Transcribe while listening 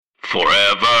Forever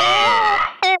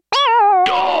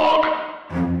Dog.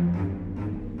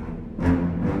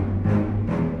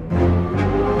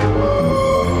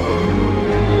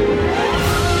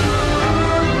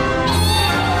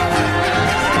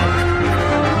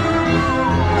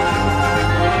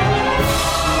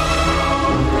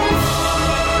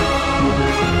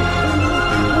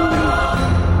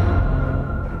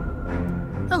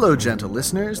 Hello, gentle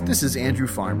listeners. This is Andrew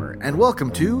Farmer, and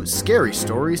welcome to Scary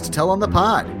Stories to Tell on the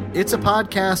Pod. It's a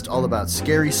podcast all about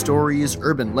scary stories,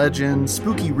 urban legends,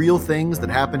 spooky real things that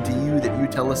happen to you that you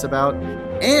tell us about.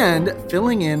 And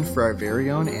filling in for our very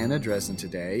own Anna Dresden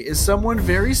today is someone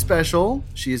very special.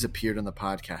 She has appeared on the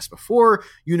podcast before.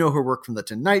 You know her work from The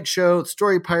Tonight Show,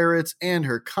 Story Pirates, and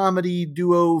her comedy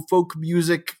duo folk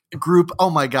music group.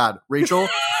 Oh my God, Rachel,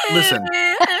 listen.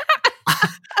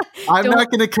 I'm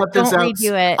not going to cut this out.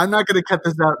 I'm not going to cut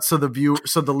this out so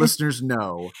the listeners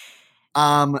know.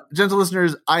 Gentle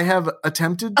listeners, I have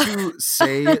attempted to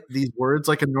say these words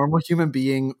like a normal human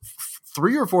being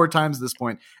 3 or 4 times at this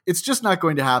point. It's just not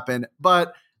going to happen.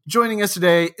 But joining us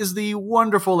today is the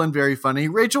wonderful and very funny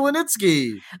Rachel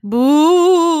Winitsky.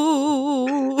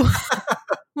 Boo!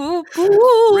 Boo,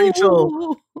 boo.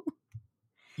 Rachel,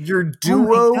 your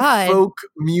duo folk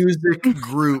music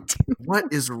group.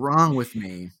 What is wrong with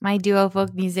me? My duo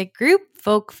folk music group,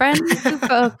 folk friends,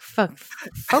 folk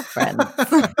friends.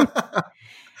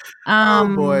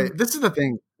 Oh boy, this is the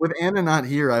thing. With Anna not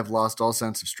here, I've lost all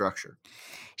sense of structure.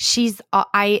 She's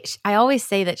I always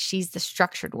say that she's the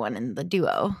structured one in the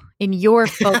duo, in your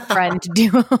folk friend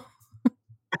duo.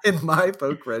 In my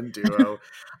folk friend duo.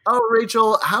 Oh,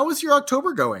 Rachel, how is your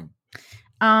October going?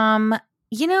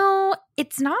 You know,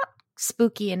 it's not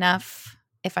spooky enough,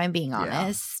 if I'm being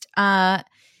honest. Yeah.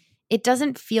 It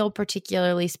doesn't feel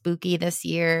particularly spooky this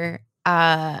year.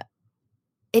 I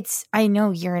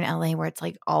know you're in LA where it's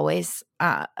like always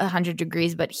 100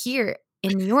 degrees, but here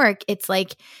in New York, it's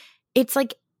like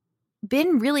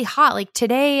been really hot. Like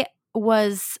today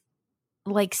was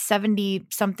like 70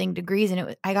 something degrees,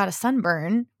 and I got a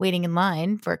sunburn waiting in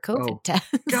line for a COVID test.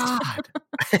 God.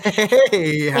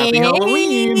 Hey, happy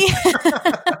Halloween.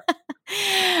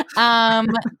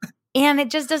 And it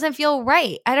just doesn't feel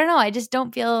right. I don't know. I just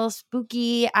don't feel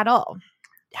spooky at all.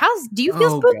 Do you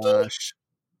feel spooky?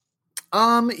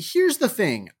 Gosh. Here's the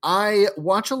thing. I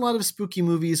watch a lot of spooky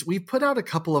movies. We've put out a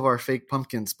couple of our fake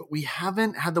pumpkins, but we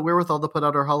haven't had the wherewithal to put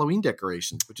out our Halloween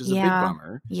decorations, which is a big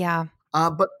bummer. Yeah.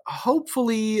 But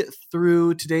hopefully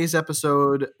through today's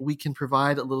episode, we can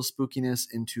provide a little spookiness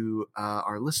into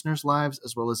our listeners' lives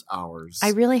as well as ours.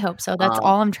 I really hope so. That's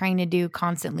all I'm trying to do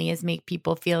constantly is make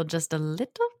people feel just a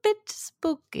little bit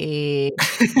spooky.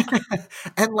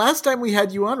 And last time we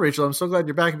had you on, Rachel, I'm so glad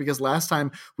you're back because last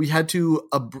time we had to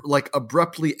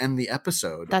abruptly end the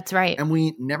episode. That's right. And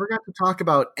we never got to talk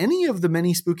about any of the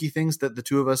many spooky things that the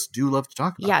two of us do love to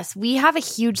talk about. Yes, we have a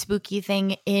huge spooky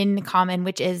thing in common,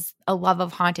 which is a love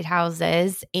of haunted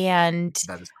houses, and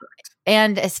that is correct.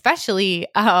 And especially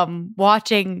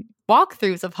watching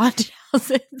walkthroughs of haunted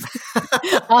houses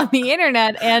on the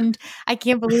internet. And I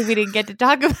can't believe we didn't get to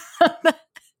talk about that.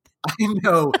 I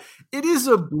know it is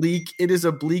a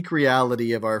bleak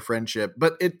reality of our friendship,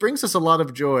 but it brings us a lot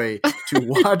of joy to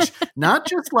watch not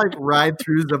just like ride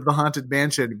throughs of the Haunted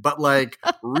Mansion, but like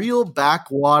real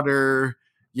backwater,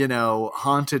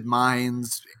 haunted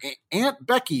mines, Aunt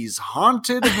Becky's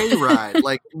haunted hayride.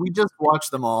 Like we just watch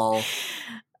them all.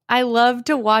 I love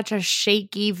to watch a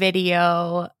shaky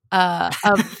video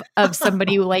of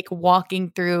somebody like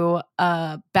walking through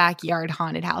a backyard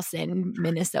haunted house in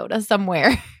Minnesota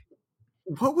somewhere.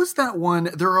 What was that one?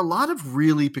 There are a lot of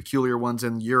really peculiar ones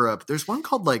in Europe. There's one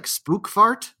called like Spook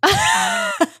Fart.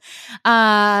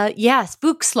 Yeah,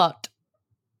 Spook Slot.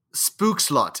 Spook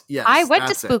Slot. Yes. I went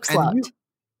to Spook Slot.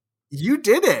 You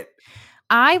did it.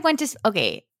 I went to,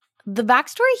 okay. The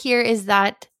backstory here is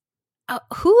that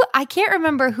I can't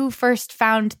remember who first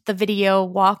found the video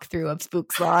walkthrough of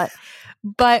Spook Slot,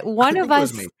 but one of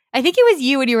us, I think it was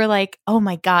you, and you were like, "Oh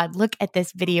my God, look at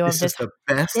this video of this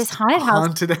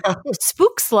haunted house,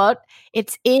 Spook Slot."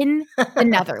 It's in the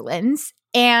Netherlands,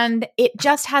 and it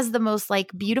just has the most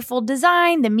like beautiful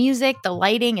design, the music, the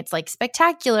lighting. It's like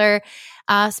spectacular,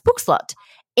 Spook Slot.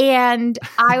 And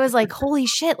I was like, "Holy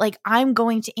shit! Like I'm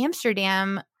going to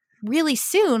Amsterdam really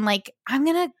soon. Like I'm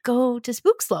gonna go to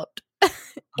Spook Slot."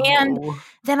 And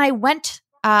then I went.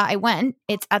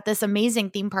 It's at this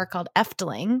amazing theme park called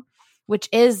Efteling, which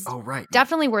is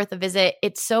definitely worth a visit.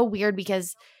 It's so weird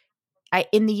because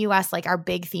in the US, like our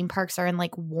big theme parks are in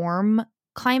like warm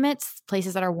climates,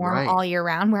 places that are warm all year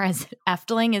round, whereas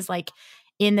Efteling is like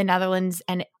in the Netherlands,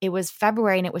 and it was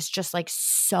February, and it was just like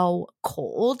so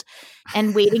cold,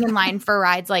 and waiting in line for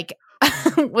rides like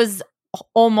was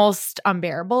almost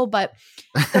unbearable. But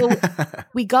so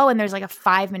we go, and there's like a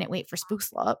 5-minute wait for Spook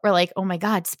Slot. We're like, oh my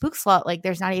God, Spook Slot. Like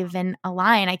there's not even a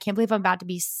line. I can't believe I'm about to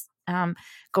be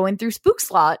going through Spook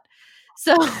Slot.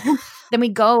 So then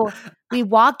we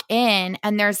walk in,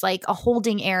 and there's like a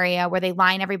holding area where they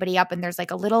line everybody up, and there's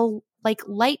like a little like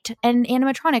light and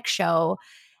animatronic show.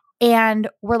 And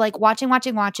we're like watching.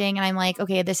 And I'm like,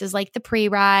 okay, this is like the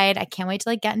pre-ride. I can't wait to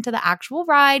like get into the actual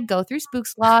ride, go through Spook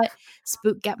Slot,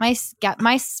 get my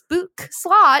spook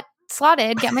slot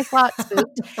slotted, get my slot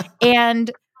spooked. And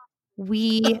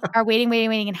we are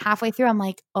waiting. And halfway through, I'm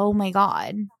like, oh my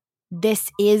God,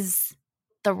 this is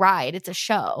the ride. It's a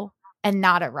show and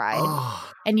not a ride.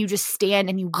 Oh. And you just stand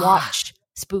and you watch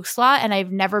Spook Slot. And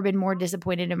I've never been more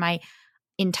disappointed in my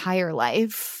entire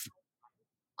life.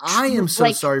 I am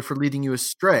so sorry for leading you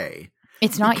astray.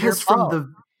 It's not your fault.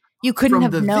 You couldn't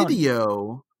have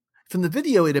known. From the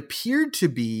video, it appeared to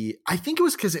be, I think it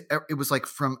was because it was like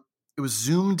it was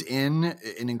zoomed in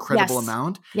an incredible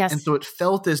amount. Yes. And so it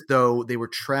felt as though they were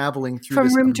traveling through from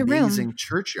this room to amazing room.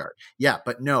 churchyard. Yeah,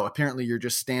 but no, apparently you're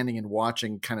just standing and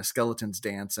watching kind of skeletons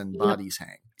dance and bodies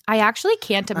hang. I actually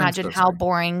can't imagine how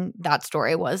boring that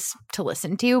story was to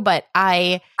listen to, but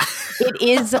it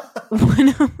is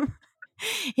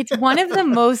it's one of the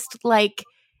most like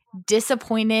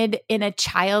disappointed in a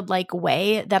childlike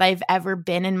way that I've ever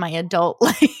been in my adult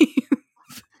life.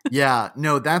 Yeah,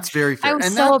 no, that's very fair.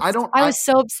 I was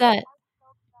so upset.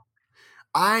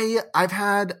 I've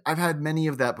had many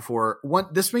of that before.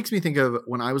 This makes me think of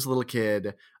when I was a little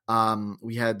kid.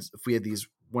 We had these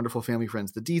wonderful family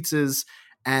friends, the Dietzes,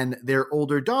 and their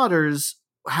older daughters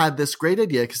had this great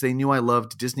idea because they knew I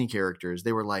loved Disney characters.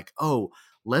 They were like, "Oh,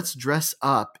 let's dress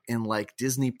up in like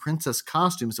Disney princess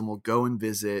costumes and we'll go and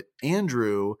visit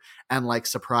Andrew and like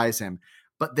surprise him."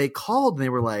 But they called and they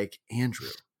were like, "Andrew,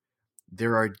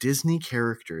 there are Disney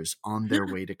characters on their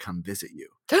way to come visit you."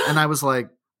 And I was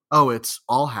like, oh, it's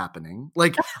all happening.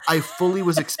 Like I fully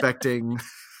was expecting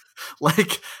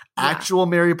like actual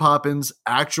Mary Poppins,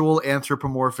 actual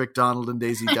anthropomorphic Donald and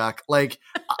Daisy Duck. Like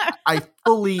I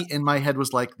fully in my head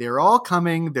was like, they're all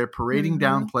coming. They're parading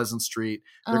down Pleasant Street.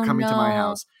 They're coming to my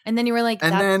house. And then you were like,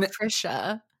 that's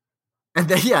Trisha. And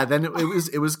then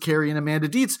it was Carrie and Amanda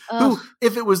Dietz, who,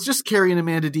 if it was just Carrie and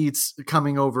Amanda Dietz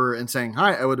coming over and saying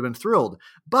hi, I would have been thrilled.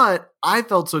 But I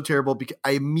felt so terrible because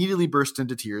I immediately burst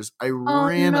into tears. I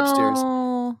ran upstairs.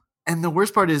 And the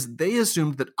worst part is they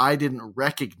assumed that I didn't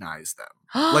recognize them.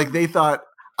 Like they thought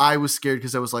I was scared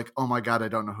because I was like, oh my God, I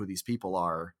don't know who these people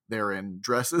are. They're in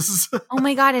dresses. Oh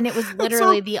my God. And it was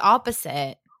literally the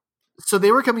opposite. So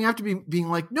they were coming after me being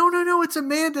like, no, it's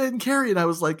Amanda and Carrie. And I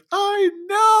was like, I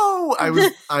know. I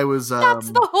was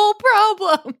That's the whole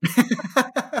problem.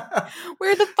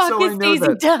 Where the fuck is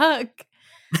Daisy Duck?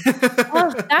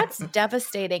 Oh, that's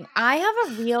devastating. I have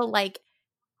a real like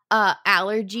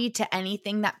allergy to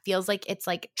anything that feels like it's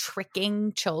like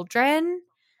tricking children.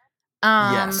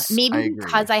 Yes, maybe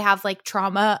because I have like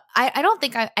trauma. I don't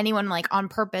think anyone like on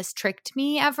purpose tricked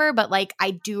me ever, but like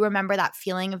I do remember that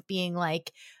feeling of being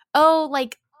like, oh,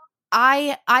 like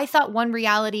I thought one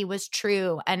reality was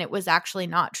true and it was actually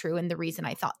not true. And the reason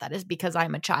I thought that is because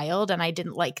I'm a child and I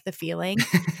didn't like the feeling.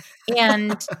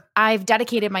 And I've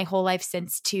dedicated my whole life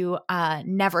since to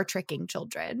never tricking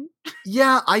children.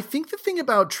 Yeah, I think the thing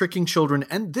about tricking children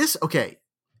and this, okay,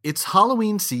 it's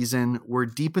Halloween season. We're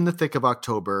deep in the thick of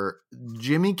October.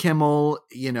 Jimmy Kimmel,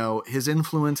 his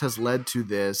influence has led to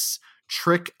this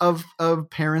trick of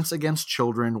parents against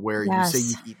children where you say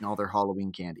you've eaten all their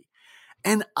Halloween candy.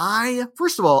 And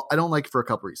first of all, I don't like it for a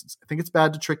couple reasons. I think it's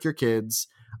bad to trick your kids.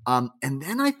 And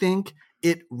then I think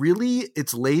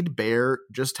it's laid bare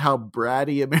just how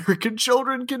bratty American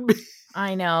children can be.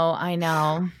 I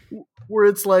know. Where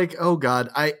it's like, oh God,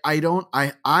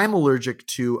 I'm allergic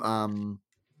to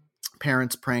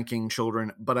parents pranking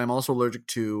children, but I'm also allergic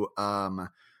to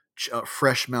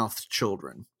fresh-mouthed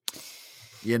children.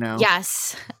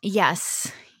 Yes.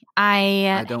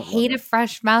 I hate a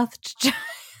fresh-mouthed child.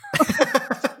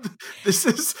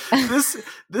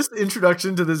 This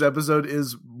introduction to this episode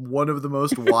is one of the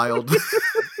most wild.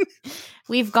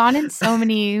 We've gone in so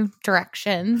many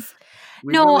directions.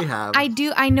 We really have.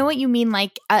 I know what you mean.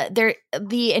 Like the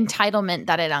entitlement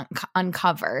that it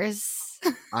uncovers.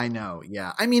 I know.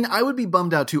 Yeah. I mean, I would be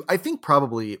bummed out too. I think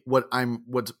probably what I'm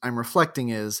reflecting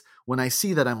is when I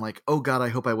see that, I'm like, oh God, I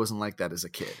hope I wasn't like that as a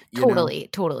kid. Totally.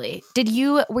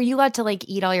 Were you allowed to like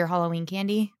eat all your Halloween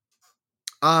candy?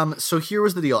 So here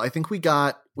was the deal. I think we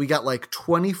got we got like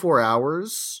 24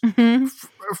 hours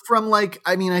from like,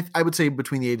 I mean, I would say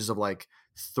between the ages of like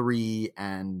 3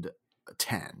 and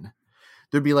 10.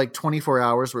 There'd be like 24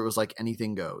 hours where it was like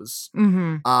anything goes.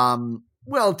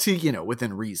 Well, to,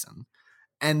 within reason.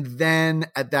 And then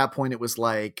at that point, it was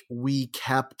like we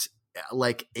kept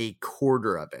like a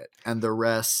quarter of it, and the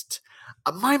rest.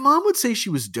 My mom would say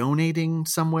she was donating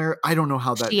somewhere. I don't know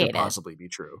how that could possibly be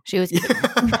true. She was.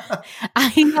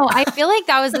 I know. I feel like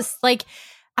that was this like.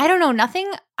 I don't know.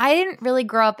 Nothing. I didn't really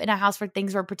grow up in a house where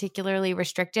things were particularly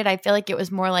restricted. I feel like it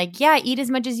was more like, yeah, eat as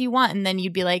much as you want. And then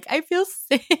you'd be like, I feel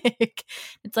sick.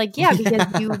 It's like, yeah,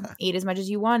 because you ate as much as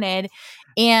you wanted.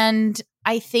 And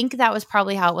I think that was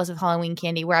probably how it was with Halloween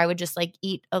candy, where I would just like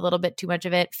eat a little bit too much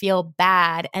of it, feel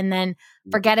bad, and then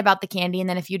forget about the candy. And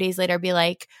then a few days later be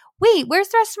like, wait, where's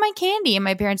the rest of my candy? And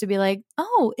my parents would be like,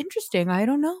 oh, interesting. I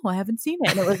don't know. I haven't seen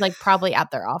it. And it was like probably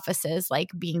at their offices,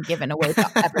 like being given away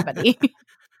to everybody.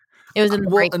 It was in the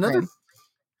break room.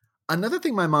 Another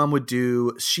thing my mom would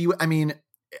do, she would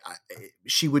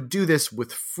do this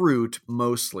with fruit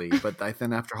mostly, but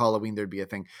then after Halloween, there'd be a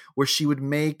thing where she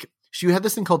had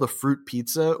this thing called a fruit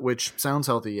pizza, which sounds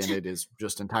healthy and it is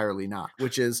just entirely not,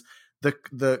 which is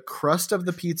the crust of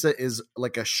the pizza is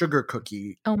like a sugar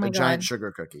cookie, giant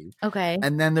sugar cookie. Okay.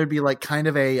 And then there'd be like kind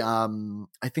of a,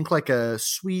 I think like a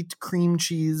sweet cream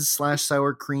cheese /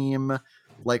 sour cream,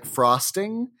 like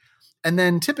frosting. And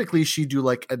then typically she'd do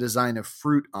like a design of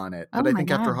fruit on it. But I think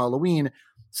after Halloween,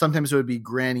 sometimes it would be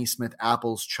Granny Smith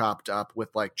apples chopped up with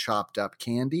like chopped up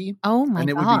candy. Oh my God. And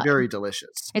it would be very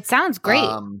delicious. It sounds great.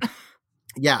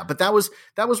 Yeah, but that was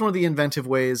one of the inventive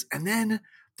ways. And then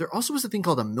there also was a thing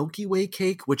called a Milky Way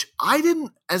cake, which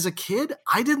as a kid,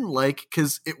 I didn't like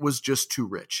because it was just too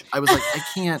rich. I was like, I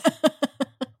can't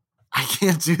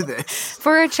do this.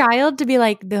 For a child to be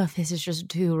like, no, this is just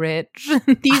too rich.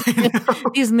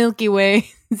 These Milky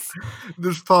Ways.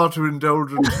 This far too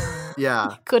indulgent.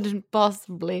 Yeah. Couldn't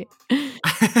possibly.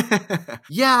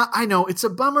 Yeah, I know. It's a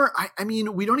bummer. I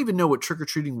mean, we don't even know what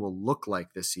trick-or-treating will look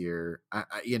like this year.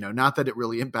 Not that it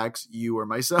really impacts you or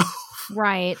myself.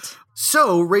 Right.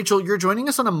 So, Rachel, you're joining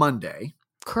us on a Monday.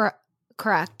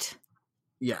 Correct.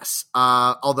 Yes.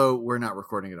 Although we're not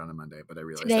recording it on a Monday, but I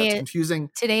realize that's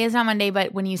confusing. Today is not Monday,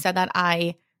 but when you said that,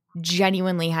 I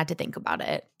genuinely had to think about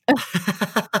it.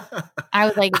 I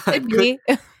was like,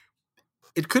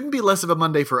 it couldn't be less of a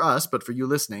Monday for us, but for you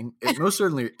listening, it most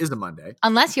certainly is a Monday.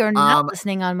 Unless you're not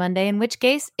listening on Monday, in which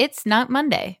case it's not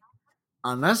Monday.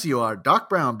 Unless you are Doc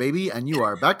Brown, baby, and you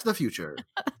are Back to the Future.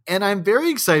 And I'm very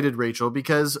excited, Rachel,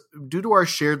 because due to our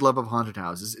shared love of haunted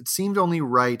houses, it seemed only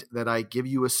right that I give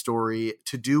you a story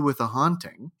to do with a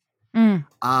haunting. And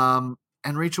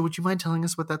Rachel, would you mind telling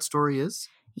us what that story is?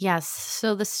 Yes.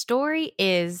 So the story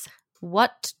is,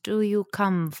 What Do You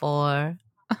Come For?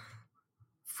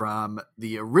 From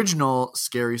the original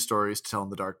Scary Stories to Tell in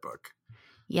the Dark book.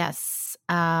 Yes.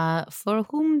 For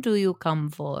whom do you come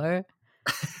for?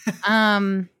 Should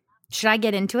I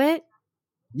get into it?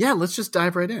 Yeah, let's just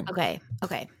dive right in. Okay.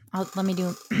 Let me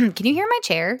do. Can you hear my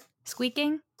chair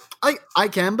squeaking? I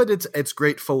can, but it's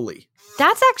great Foley.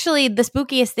 That's actually the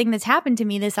spookiest thing that's happened to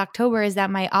me this October is that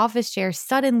my office chair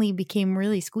suddenly became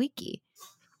really squeaky.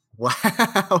 Wow.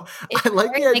 I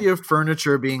like the idea of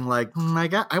furniture being like,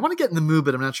 I want to get in the mood,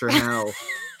 but I'm not sure how.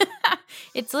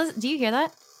 Do you hear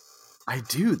that? I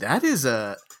do. That is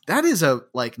a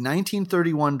like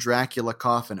 1931 Dracula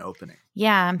coffin opening.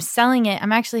 Yeah, I'm selling it.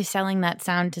 I'm actually selling that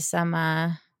sound to some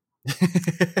sound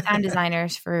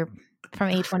designers from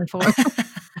A24.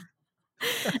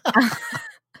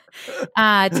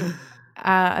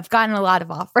 I've gotten a lot of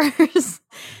offers,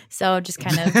 so just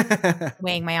kind of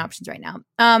weighing my options right now.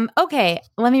 Okay,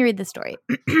 let me read the story.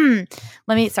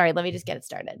 Let me just get it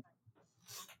started.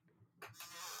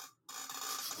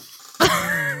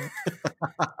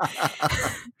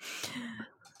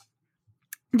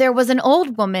 There was an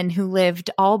old woman who lived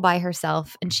all by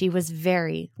herself, and she was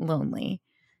very lonely.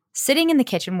 Sitting in the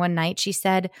kitchen one night, she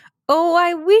said, "Oh,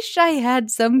 I wish I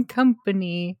had some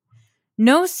company."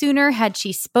 No sooner had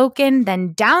she spoken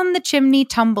than down the chimney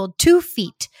tumbled 2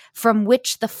 feet, from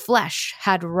which the flesh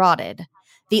had rotted.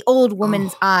 The old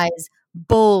woman's eyes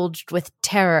bulged with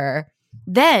terror.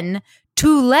 Then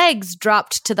 2 legs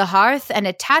dropped to the hearth and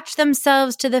attached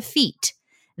themselves to the feet.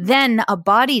 Then a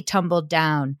body tumbled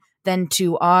down, then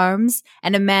 2 arms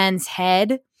and a man's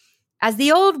head. As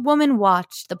the old woman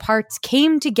watched, the parts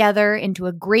came together into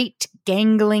a great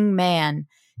gangling man.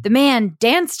 The man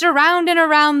danced around and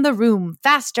around the room.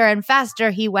 Faster and faster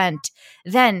he went.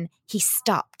 Then he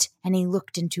stopped and he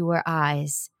looked into her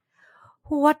eyes.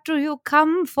 "What do you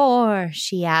come for?"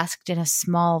 she asked in a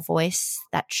small voice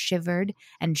that shivered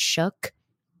and shook.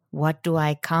 What do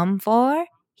I come for?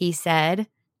 He said,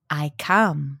 I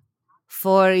come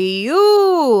for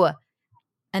you.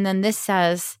 And then this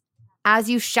says, as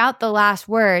you shout the last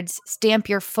words, stamp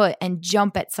your foot and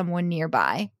jump at someone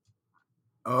nearby.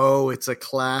 Oh, it's a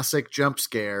classic jump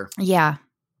scare. Yeah.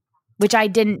 Which I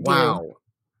didn't do.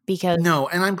 Because no,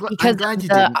 and I'm glad you didn't.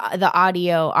 didn't. The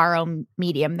audio, our own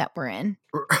medium that we're in.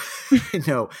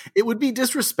 No, it would be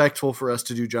disrespectful for us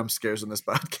to do jump scares on this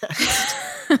podcast.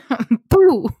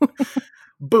 Boo.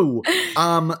 Boo.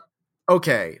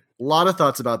 Okay, a lot of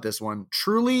thoughts about this one.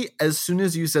 Truly, as soon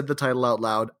as you said the title out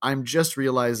loud, I'm just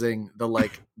realizing the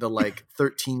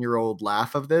 13-year-old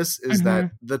laugh of this is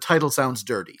that the title sounds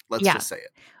dirty. Let's just say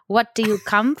it. What do you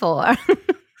come for?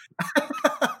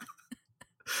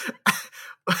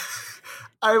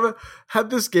 I've had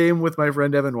this game with my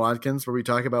friend Evan Watkins where we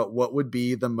talk about what would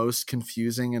be the most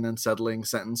confusing and unsettling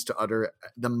sentence to utter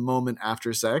the moment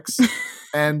after sex.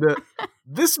 And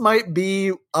this might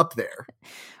be up there.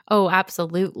 Oh,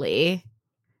 absolutely.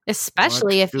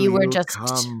 Especially if you were just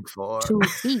 2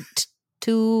 feet,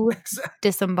 two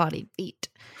disembodied feet.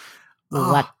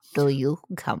 What do you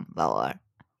come for?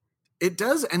 It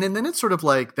does. And then it's sort of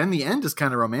like, then the end is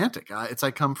kind of romantic. It's I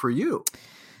come for you.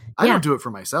 I don't do it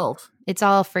for myself. It's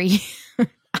all for you.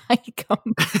 I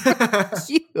come for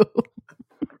you.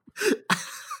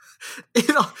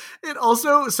 It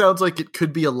also sounds like it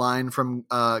could be a line from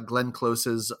Glenn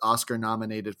Close's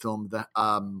Oscar-nominated film,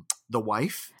 The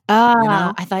Wife.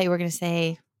 I thought you were going to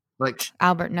say like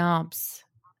Albert Nobbs.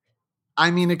 I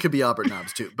mean, it could be Albert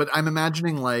Nobbs too, but I'm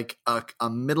imagining like a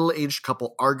middle-aged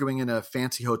couple arguing in a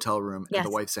fancy hotel room and the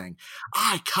wife saying,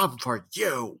 I come for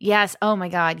you. Yes. Oh my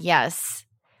God. Yes.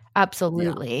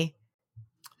 Absolutely.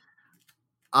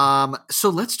 Yeah. So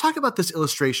let's talk about this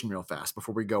illustration real fast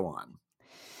before we go on.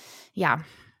 Yeah.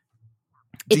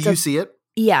 Do you see it?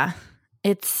 Yeah.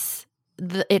 It's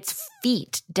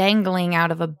feet dangling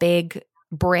out of a big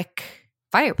brick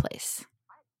fireplace.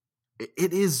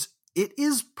 It is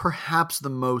perhaps the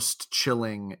most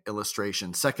chilling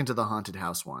illustration, second to the haunted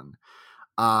house one.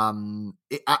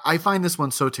 I find this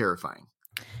one so terrifying.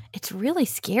 It's really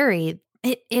scary.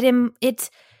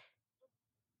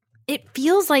 It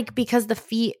feels like because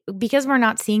we're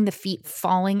not seeing the feet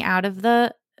falling out of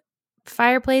the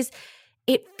fireplace,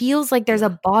 it feels like there's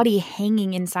a body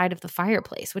hanging inside of the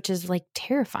fireplace, which is like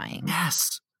terrifying.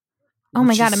 Yes. Oh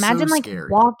my God. Imagine so like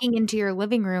walking into your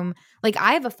living room. Like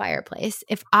I have a fireplace.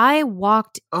 If I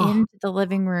walked into the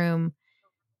living room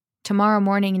tomorrow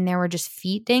morning and there were just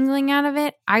feet dangling out of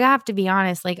it, I have to be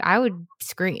honest, like I would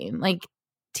scream. Like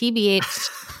TBH.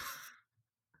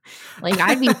 Like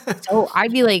I'd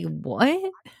be like,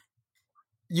 what?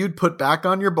 You'd put back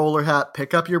on your bowler hat,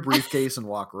 pick up your briefcase, and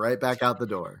walk right back out the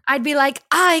door. I'd be like,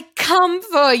 I come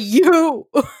for you.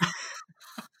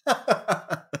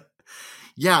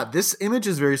 Yeah, this image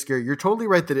is very scary. You're totally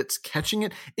right that it's catching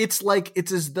it. It's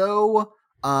as though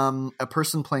a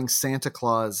person playing Santa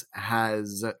Claus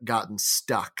has gotten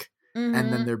stuck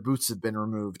and then their boots have been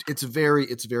removed. It's very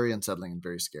unsettling and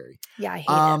very scary. Yeah, I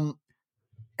hate it.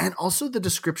 And also the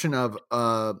description of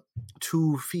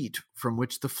 2 feet from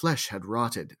which the flesh had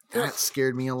rotted. That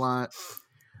scared me a lot.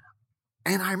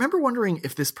 And I remember wondering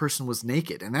if this person was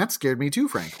naked, and that scared me too,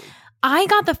 frankly. I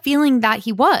got the feeling that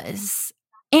he was.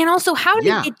 And also, how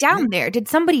did it get down there? Did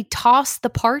somebody toss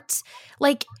the parts?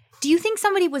 Like, do you think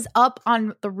somebody was up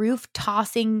on the roof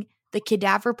tossing the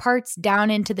cadaver parts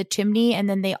down into the chimney and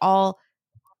then they all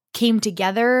came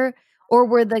together? Or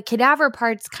were the cadaver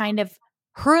parts kind of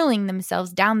hurling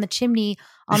themselves down the chimney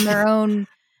on their own?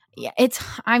 Yeah,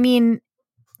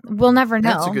 we'll never know.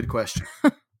 That's a good question.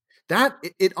 That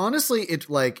it honestly, it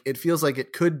feels like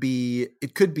it could be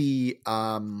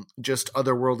just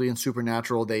otherworldly and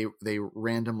supernatural. They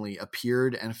randomly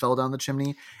appeared and fell down the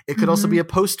chimney. It could also be a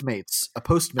Postmates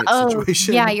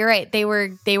situation. Yeah, you're right. They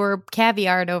were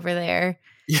caviared over there.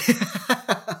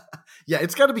 Yeah,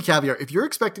 it's got to be caviar. If you're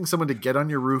expecting someone to get on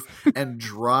your roof and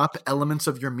drop elements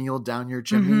of your meal down your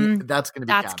chimney, that's going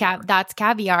to be caviar. That's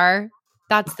caviar.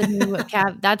 That's the new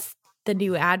that's the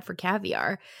new ad for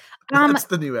caviar. That's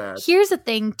the new ad. Here's the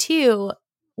thing too.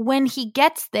 When he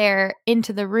gets there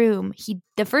into the room,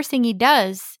 the first thing he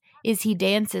does is he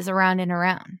dances around and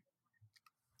around.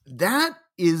 That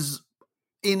is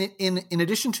in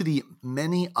addition to the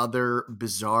many other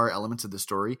bizarre elements of the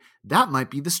story, that might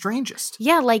be the strangest.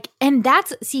 Yeah, and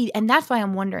that's why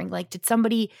I'm wondering, like, did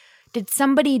somebody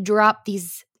drop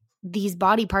these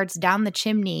body parts down the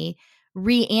chimney,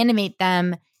 reanimate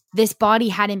them? This body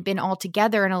hadn't been all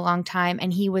together in a long time,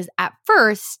 and he was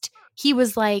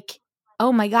like,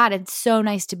 oh my God, it's so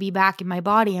nice to be back in my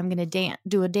body. I'm going to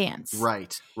do a dance.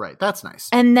 Right. That's nice.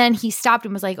 And then he stopped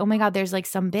and was like, oh my God, there's like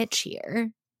some bitch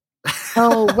here.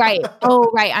 Oh, right.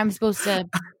 I'm supposed to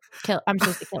kill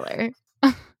her.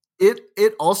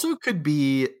 It also could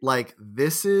be like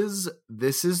this is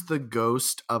the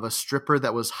ghost of a stripper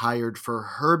that was hired for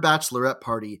her bachelorette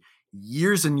party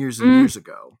years and years and years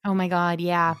ago. Oh my God,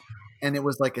 yeah. And it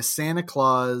was like a Santa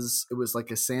Claus. It was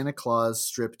like a Santa Claus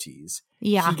striptease.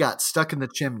 Yeah. He got stuck in the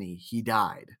chimney. He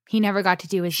died. He never got to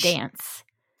do his dance.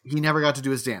 He never got to do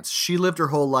his dance. She lived her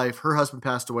whole life. Her husband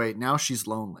passed away. Now she's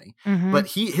lonely. Mm-hmm. But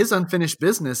his unfinished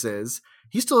business is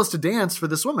he still has to dance for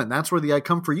this woman. That's where the "I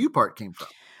come for you" part came from.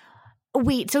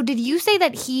 Wait, so did you say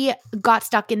that he got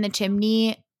stuck in the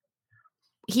chimney?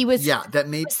 He was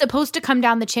supposed to come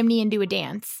down the chimney and do a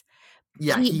dance.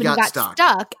 Yeah, he got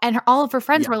stuck. And all of her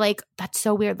friends were like, that's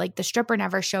so weird. Like, the stripper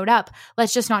never showed up.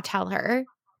 Let's just not tell her.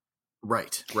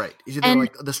 Right. They're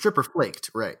like, the stripper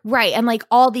flaked. Right. And like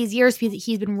all these years,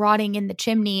 he's been rotting in the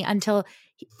chimney until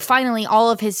finally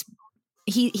all of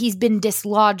he's been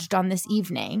dislodged on this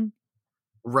evening.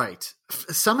 Right.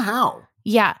 Somehow.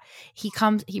 Yeah.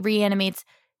 He reanimates,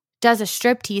 does a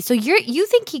striptease. So you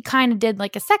think he kind of did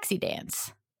like a sexy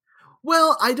dance.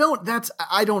 Well, I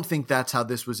don't think that's how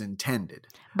this was intended.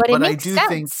 But it makes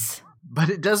sense. But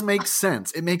it does make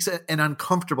sense. It makes an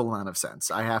uncomfortable amount of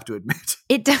sense, I have to admit.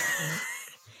 It does.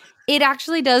 It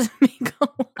actually does make a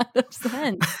lot of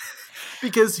sense.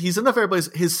 Because he's in the fair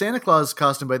place. His Santa Claus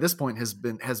costume by this point has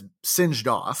singed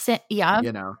off. Yeah.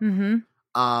 You know.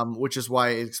 Mm-hmm. Which is why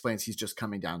it explains he's just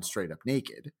coming down straight up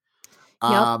naked.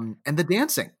 Yep. And the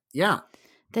dancing. Yeah.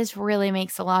 This really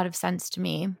makes a lot of sense to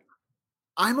me.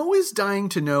 I'm always dying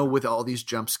to know with all these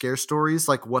jump scare stories,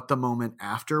 like what the moment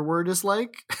afterward is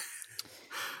like.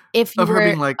 If you were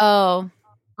being like, oh,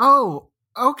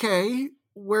 okay,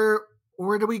 where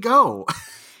do we go?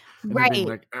 Right.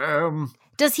 Like,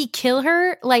 does he kill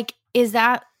her? Like, is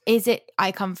it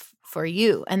I come for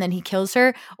you, and then he kills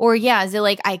her? Or is it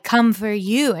like I come for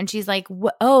you, and she's like,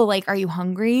 like, are you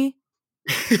hungry?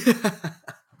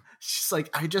 She's like,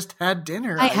 I just had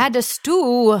dinner. I had a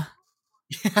stew.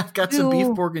 Yeah, I've got some beef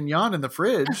bourguignon in the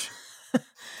fridge.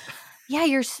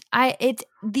 Yeah,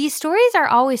 these stories are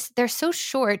always, they're so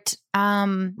short.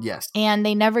 Yes. And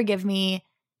they never give me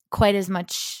quite as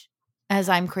much as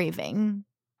I'm craving.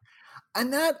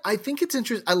 And that, I think it's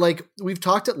interesting. We've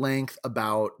talked at length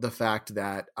about the fact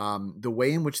that the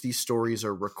way in which these stories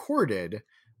are recorded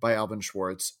by Alvin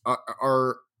Schwartz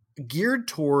are geared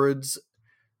towards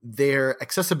their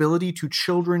accessibility to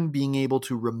children being able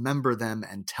to remember them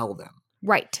and tell them.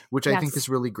 Right. Which I think is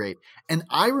really great. And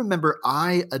I remember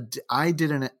I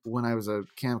did when I was a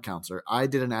camp counselor, I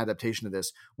did an adaptation of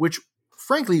this, which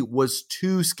frankly was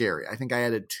too scary. I think I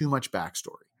added too much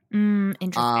backstory.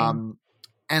 Interesting.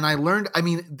 And I learned,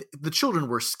 the children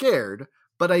were scared,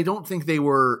 but I don't think they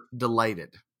were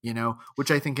delighted,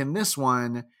 which I think in this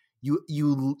one,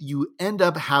 you end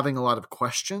up having a lot of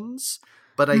questions,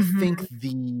 but I think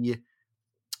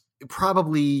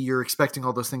probably you're expecting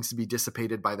all those things to be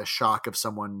dissipated by the shock of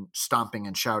someone stomping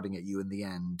and shouting at you in the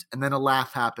end. And then a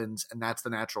laugh happens, and that's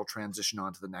the natural transition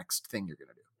on to the next thing you're going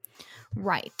to do.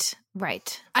 Right.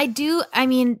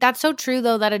 That's so true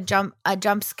though, that a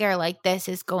jump scare like this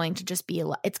is going to just be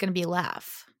it's going to be a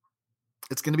laugh.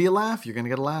 It's going to be a laugh. You're going to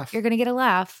get a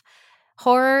laugh.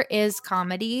 Horror is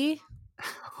comedy.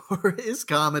 Horror is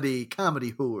comedy.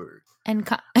 Comedy horror. And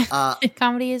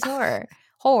comedy is horror.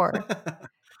 Horror.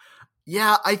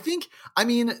 Yeah, I think,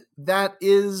 that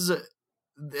is,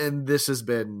 and this has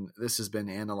been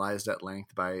analyzed at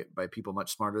length by people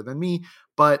much smarter than me,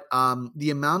 but the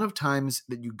amount of times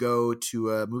that you go to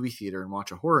a movie theater and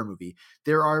watch a horror movie,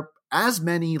 there are as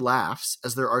many laughs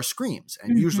as there are screams,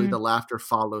 and usually the laughter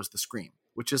follows the scream,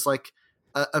 which is like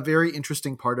a very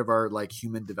interesting part of our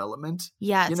human development.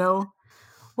 Yes.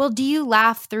 Well, do you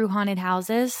laugh through haunted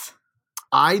houses?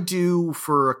 I do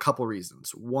for a couple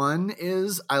reasons. One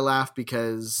is I laugh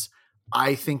because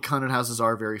I think haunted houses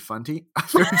are very funny.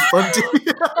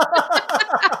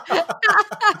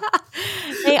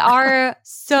 They are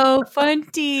so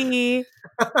funny.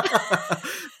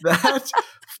 That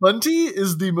funty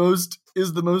is the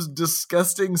most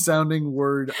disgusting sounding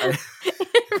word.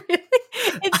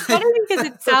 It's funny because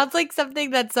it sounds like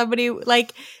something that somebody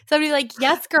like,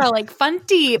 yes, girl, like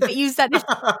funty, but you said it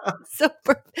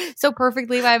so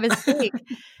perfectly by mistake.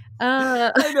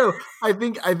 I know. I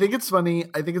think it's funny.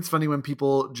 I think it's funny when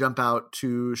people jump out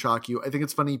to shock you. I think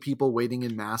it's funny people waiting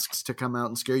in masks to come out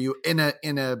and scare you in a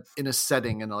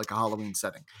setting, in a Halloween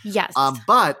setting. Yes.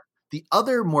 But The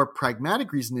other more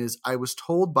pragmatic reason is I was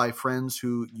told by friends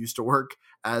who used to work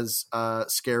as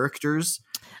scarectors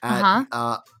at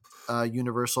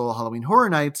Universal Halloween Horror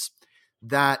Nights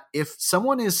that if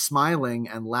someone is smiling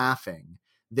and laughing,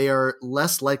 they are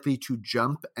less likely to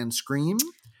jump and scream.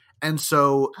 And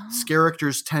so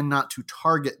scarectors tend not to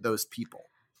target those people.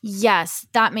 Yes,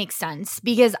 that makes sense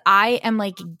because I am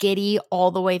like giddy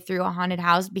all the way through a haunted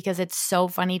house because it's so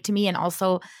funny to me. And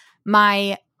also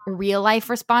my real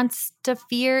life response to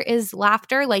fear is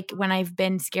laughter. Like when I've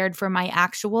been scared for my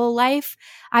actual life,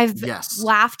 I've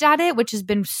laughed at it, which has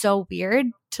been so weird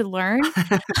to learn.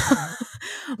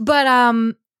 But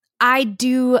I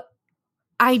do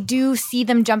see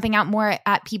them jumping out more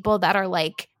at people that are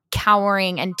like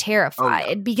cowering and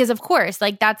terrified because of course,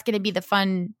 like that's going to be the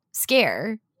fun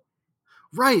scare.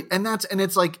 Right. And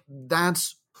it's like,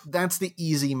 that's the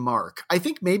easy mark. I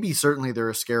think maybe certainly there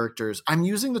are characters. I'm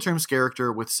using the term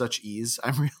character with such ease.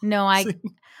 Because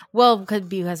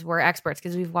we're experts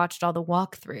because we've watched all the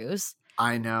walkthroughs.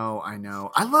 I know.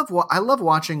 I love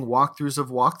watching walkthroughs of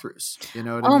walkthroughs. You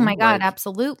know what I mean? Oh my God, like,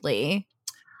 absolutely.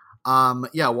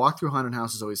 Walk through haunted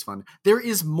house is always fun. There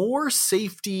is more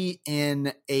safety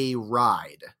in a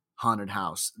ride haunted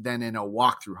house than in a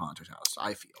walk through haunted house,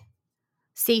 I feel.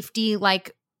 Safety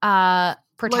like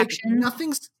protection.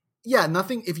 Like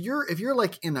nothing. If you're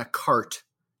like in a cart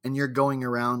and you're going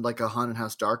around like a haunted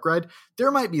house dark ride, there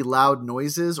might be loud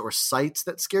noises or sights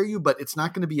that scare you, but it's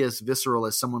not going to be as visceral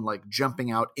as someone like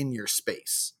jumping out in your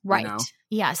space. Right. You know?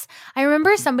 Yes. I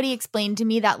remember somebody explained to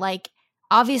me that like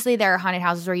obviously there are haunted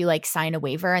houses where you like sign a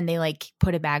waiver and they like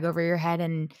put a bag over your head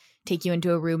and take you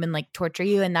into a room and like torture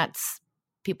you, and that's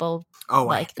people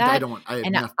that.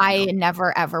 I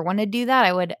never ever want to do that.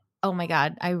 I would. Oh my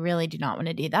God, I really do not want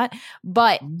to do that.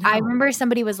 But I remember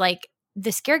somebody was like,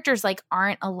 the characters like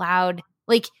aren't allowed.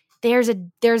 Like there's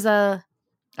an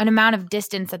amount of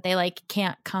distance that they like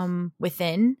can't come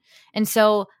within. And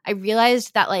so I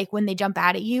realized that like when they jump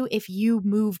out at you, if you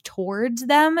move towards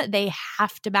them, they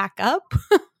have to back up,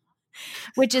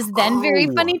 which is then very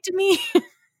funny to me.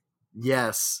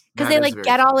 Yes. Because they like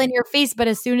get all in your face, but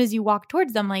as soon as you walk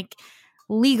towards them, like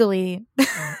legally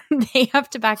they have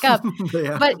to back up.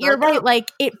 But you're right,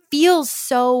 like it feels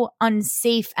so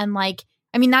unsafe, and like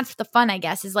I mean that's the fun, I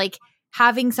guess, is like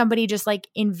having somebody just like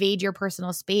invade your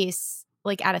personal space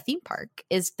like at a theme park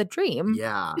is the dream.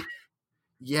 Yeah,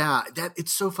 that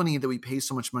it's so funny that we pay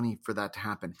so much money for that to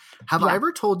happen. Have I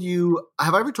ever told you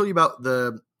about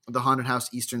the haunted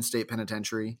house Eastern State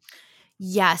Penitentiary?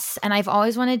 Yes, and I've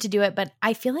always wanted to do it, but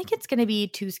I feel like it's going to be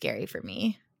too scary for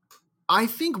me. I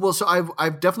think so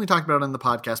I've definitely talked about it on the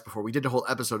podcast before. We did a whole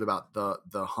episode about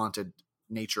the haunted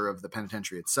nature of the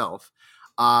penitentiary itself.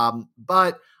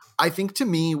 But I think to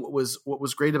me what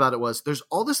was great about it was there's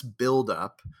all this build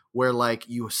up where like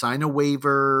you sign a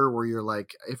waiver where you're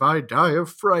like, if I die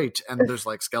of fright, and there's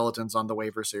like skeletons on the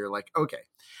waiver, so you're like, okay.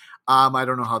 I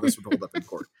don't know how this would hold up in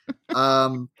court.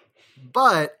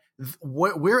 But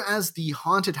whereas the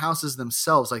haunted houses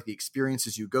themselves, like the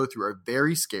experiences you go through, are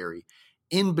very scary.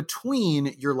 In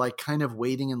between, you're like kind of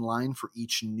waiting in line for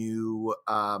each new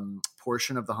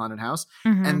portion of the haunted house.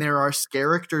 Mm-hmm. And there are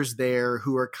characters there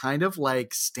who are kind of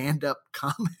like stand-up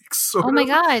comics. Oh my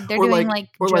God. They're doing like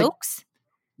jokes?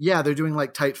 Yeah, they're doing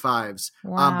like tight fives.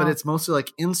 Wow. But it's mostly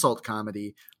like insult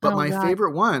comedy. But my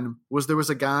favorite one was there was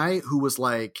a guy who was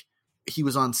like, he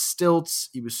was on stilts.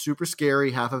 He was super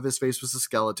scary. Half of his face was a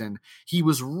skeleton. He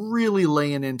was really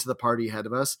laying into the party ahead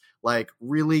of us, like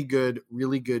really good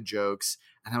jokes.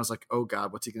 And I was like, oh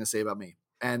God, what's he going to say about me?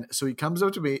 And so he comes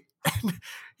up to me and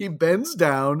he bends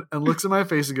down and looks at my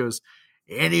face and goes,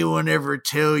 anyone ever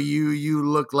tell you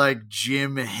look like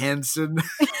Jim Henson?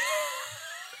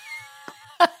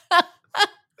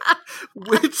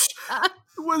 Which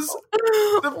was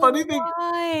the funny thing.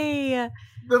 Why?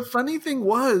 The funny thing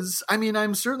was, I mean,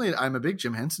 I'm a big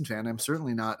Jim Henson fan. I'm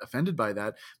certainly not offended by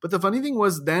that. But the funny thing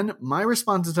was then my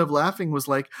response instead of laughing was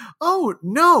like, oh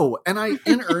no. And I,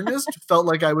 in earnest, felt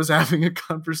like I was having a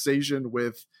conversation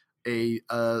with a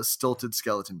stilted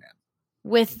skeleton man.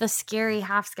 With the scary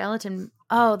half skeleton.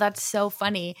 Oh, that's so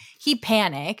funny. He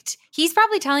panicked. He's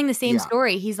probably telling the same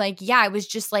story. He's like, yeah, I was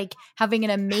just like having an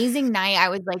amazing night. I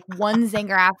was like one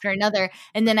zinger after another.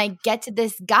 And then I get to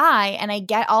this guy and I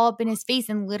get all up in his face.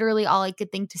 And literally all I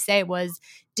could think to say was,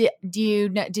 did you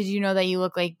know that you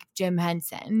look like Jim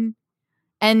Henson?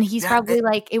 And he's probably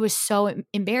like, it was so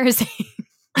embarrassing.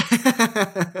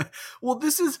 Well,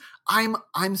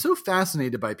 I'm so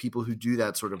fascinated by people who do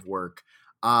that sort of work.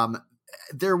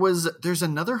 There's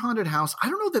another haunted house. I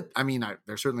don't know that, I mean,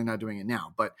 they're certainly not doing it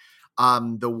now, but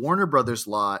the Warner Brothers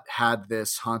lot had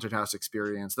this haunted house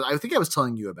experience that I think I was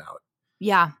telling you about.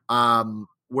 Yeah.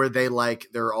 Where they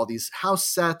there are all these house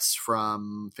sets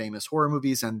from famous horror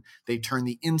movies, and they turn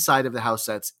the inside of the house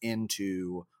sets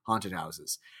into haunted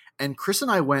houses. And Chris and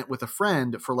I went with a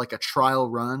friend for like a trial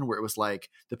run where it was like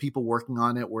the people working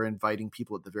on it were inviting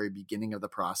people at the very beginning of the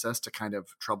process to kind of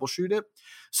troubleshoot it.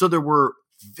 So there were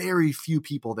very few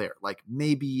people there, like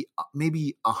maybe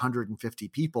 150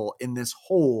 people in this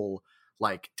whole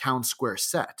like town square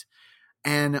set.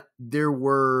 And there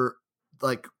were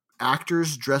like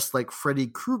actors dressed like Freddy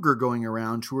Krueger going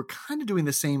around who were kind of doing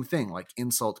the same thing, like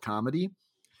insult comedy.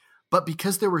 But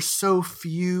because there were so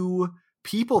few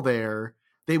people there,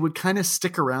 they would kind of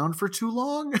stick around for too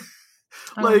long.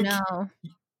 Like, no.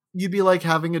 You'd be like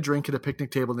having a drink at a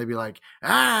picnic table and they'd be like,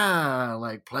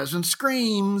 like pleasant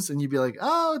screams. And you'd be like,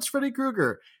 oh, it's Freddy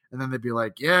Krueger. And then they'd be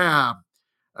like, yeah,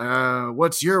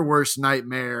 what's your worst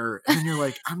nightmare? And then you're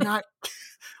like, I'm not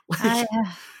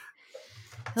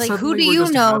like, who do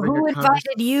you know? Who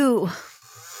invited you?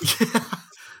 Yeah.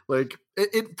 Like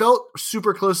it felt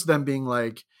super close to them being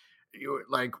like,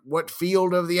 what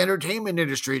field of the entertainment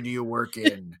industry do you work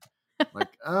in? Like,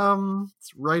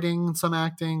 it's writing, some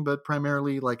acting, but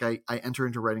primarily like I enter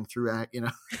into writing through act,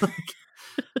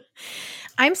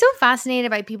 I'm so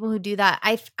fascinated by people who do that.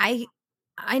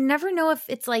 I never know if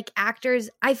it's like actors.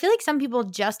 I feel like some people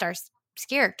just are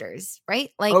characters, right?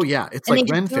 Like, oh yeah, it's like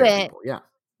Ren Fair people, yeah,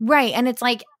 right. And it's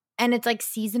like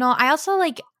seasonal. I also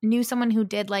like knew someone who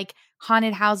did like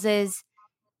haunted houses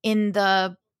in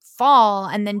the fall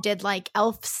and then did like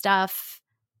elf stuff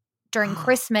during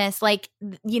Christmas. Like,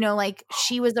 like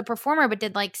she was a performer but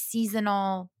did like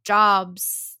seasonal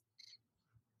jobs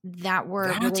that were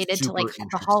related to like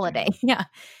the holiday. Yeah.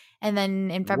 And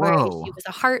then in February she was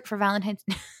a heart for Valentine's.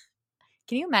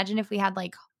 Can you imagine if we had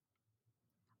like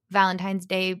Valentine's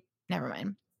Day? Never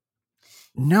mind.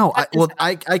 No,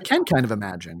 I can kind of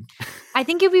imagine. I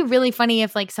think it'd be really funny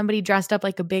if like somebody dressed up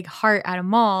like a big heart at a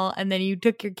mall and then you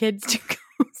took your kids to go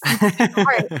see the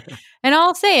heart. And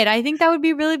I'll say it, I think that would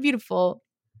be really beautiful.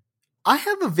 I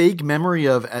have a vague memory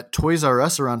of at Toys R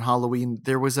Us around Halloween,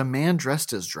 there was a man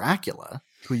dressed as Dracula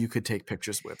who you could take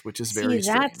pictures with, which is very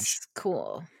strange. That's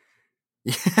cool.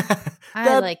 Yeah,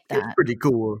 I like that. It's pretty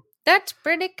cool. That's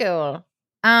pretty cool.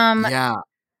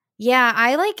 Yeah,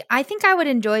 I think I would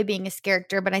enjoy being a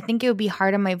character, but I think it would be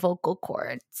hard on my vocal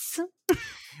cords.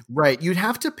 Right. You'd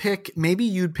have to pick, maybe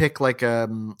you'd pick like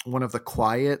one of the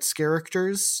quiet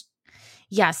characters.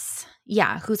 Yes.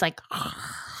 Yeah. Who's like, I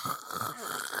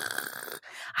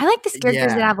like the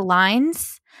characters that have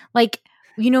lines. Like,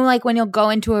 like when you'll go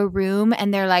into a room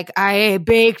and they're like, I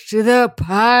baked the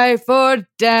pie for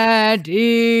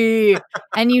daddy.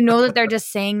 And you know that they're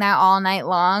just saying that all night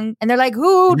long. And they're like,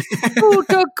 who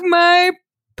took my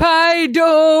pie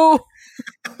dough?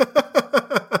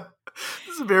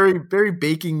 This is a very, very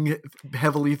baking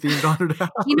heavily themed haunted house.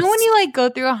 When you like go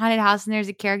through a haunted house and there's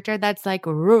a character that's like,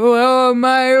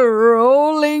 my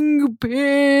rolling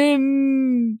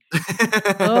pin.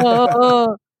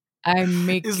 Oh. I'm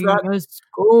making a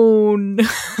scone.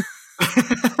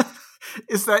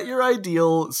 Is that your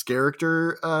ideal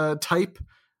character type?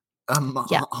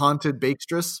 Yeah. Haunted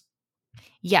bakestress?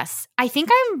 Yes. I think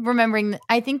I'm remembering.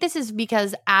 I think this is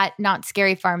because at Not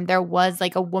Scary Farm, there was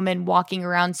like a woman walking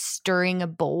around stirring a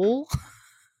bowl.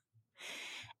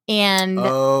 And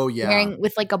wearing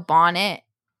with like a bonnet.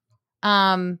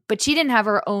 But she didn't have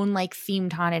her own like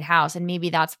themed haunted house. And maybe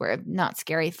that's where Not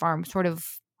Scary Farm sort of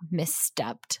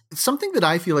misstepped. Something that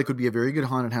I feel like would be a very good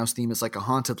haunted house theme is like a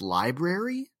haunted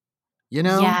library,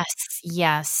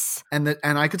 Yes. And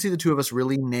I could see the two of us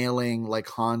really nailing like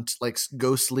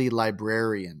ghostly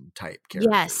librarian type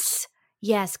characters.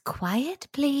 Yes. Quiet,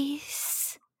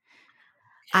 please.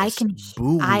 Yes,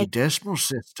 Booley decimal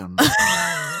system.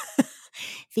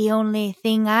 The only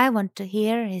thing I want to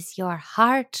hear is your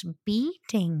heart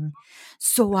beating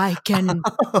so I can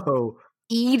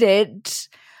eat it.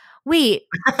 Wait,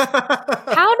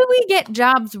 how do we get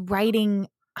jobs writing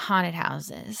haunted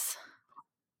houses?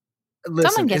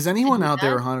 Listen, is anyone out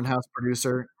there a haunted house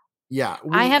producer? Yeah.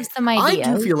 I have some ideas.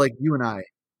 I do feel like you and I,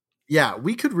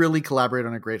 we could really collaborate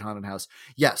on a great haunted house.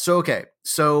 Yeah. So,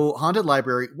 so haunted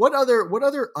library, what other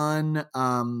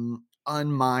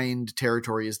unmined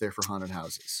territory is there for haunted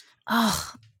houses?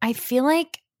 Oh, I feel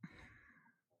like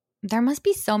there must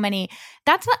be so many.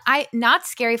 That's what Not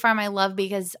Scary Farm I love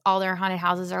because all their haunted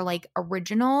houses are like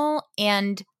original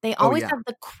and they always have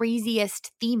the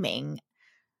craziest theming.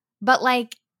 But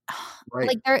like, right.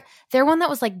 like they're one that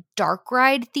was like dark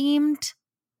ride themed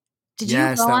Did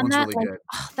Yes, you go that on one's that? really Like, good.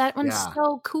 oh, that one's Yeah.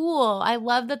 so cool. I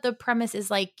love that the premise is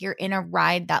like you're in a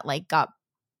ride that like got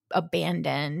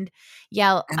abandoned.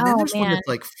 Yeah. And then Oh there's one man. that's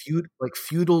like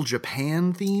feudal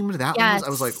Japan themed. That one was I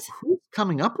was like, Yes. who's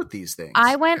coming up with these things?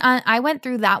 I went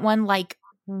through that one like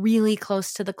really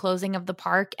close to the closing of the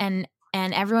park, and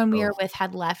everyone we were with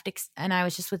had left, and I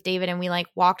was just with David, and we like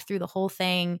walked through the whole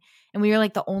thing, and we were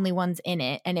like the only ones in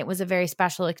it, and it was a very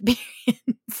special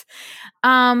experience.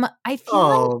 I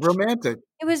feel like romantic.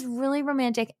 it was really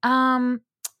romantic.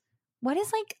 What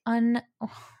is like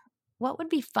what would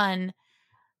be fun?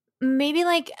 Maybe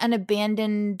like an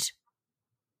abandoned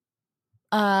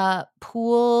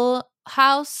pool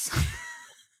house.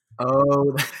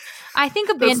 Oh, I think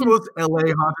that's the abandoned most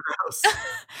LA haunted house.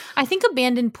 I think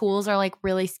abandoned pools are like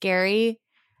really scary.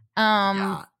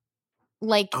 Yeah.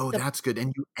 Like Oh, that's good.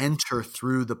 And you enter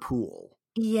through the pool.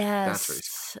 That's very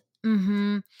yes. scary.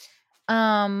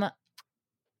 Mm-hmm.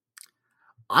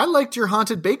 I liked your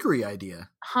haunted bakery idea.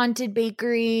 Haunted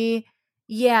bakery.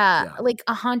 Yeah. Like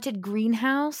a haunted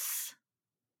greenhouse.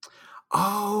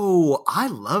 Oh, I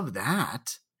love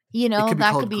that. You know,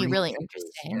 that could be Green really Acres.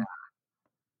 interesting. Yeah.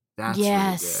 That's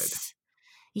really good.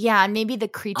 Yeah, and maybe the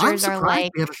creatures I'm are surprised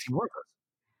like we haven't seen more of those.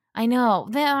 I know.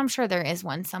 I'm sure there is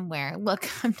one somewhere. Look,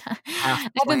 I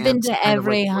haven't been plants, to kind of like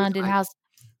every poison haunted ivy. house.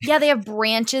 Yeah, they have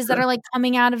branches that are like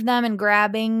coming out of them and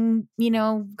grabbing you.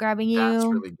 That's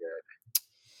really good.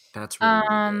 That's really,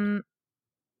 really good.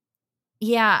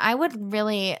 Yeah, I would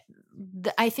really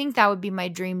I think that would be my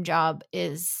dream job,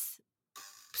 is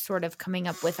sort of coming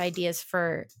up with ideas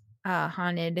for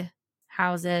haunted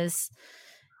houses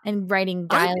and writing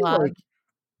I feel dialogue.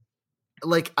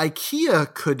 like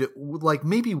IKEA could like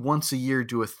maybe once a year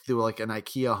do like an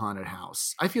IKEA haunted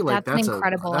house. I feel like that's an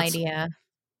incredible idea.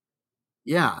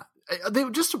 Yeah. They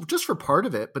just for part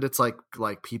of it, but it's like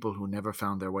people who never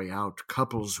found their way out,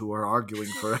 couples who are arguing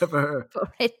forever.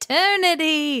 For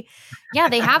eternity. Yeah,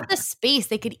 they have the space.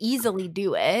 They could easily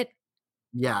do it.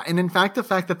 Yeah, and in fact, the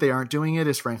fact that they aren't doing it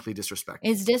is frankly disrespectful.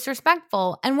 It's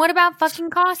disrespectful. And what about fucking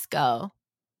Costco?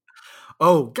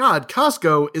 Oh, God,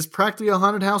 Costco is practically a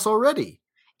haunted house already.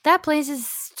 That place is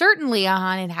certainly a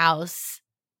haunted house.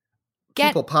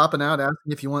 People popping out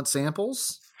asking if you want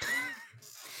samples.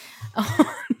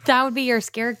 Oh, that would be your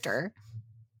character.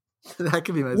 That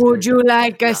could be my Would you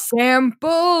like a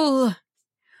sample?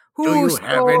 Do you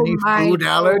have any food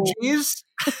allergies?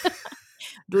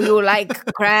 Do you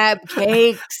like crab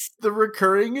cakes? The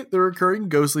recurring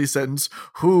ghostly sentence,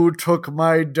 who took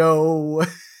my dough?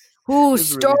 Who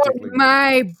stole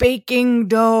my baking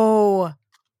dough?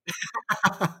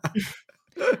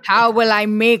 How will I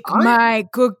make my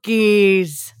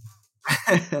cookies?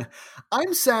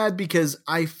 I'm sad because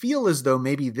I feel as though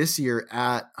maybe this year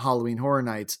at Halloween Horror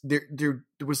Nights, there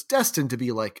was destined to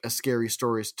be like a scary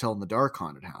stories to tell in the dark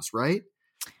haunted house, right?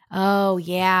 Oh,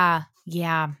 yeah.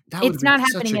 Yeah. It's not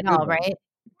happening at all, right?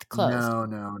 It's closed. No,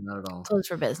 not at all. Closed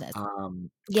for business.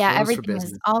 Yeah, everything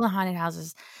is all the haunted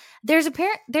houses.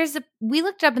 We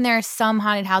looked up and there are some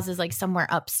haunted houses like somewhere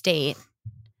upstate.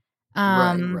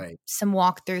 Right. Some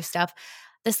walkthrough stuff.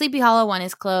 The Sleepy Hollow one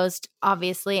is closed,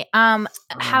 obviously. Have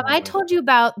I told you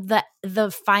about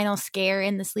the final scare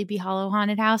in the Sleepy Hollow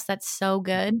haunted house? That's so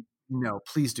good. No,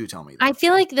 please do tell me that. I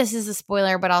feel like this is a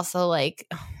spoiler, but also like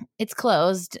it's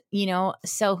closed,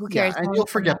 so who cares? Yeah, and you'll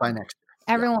forget by next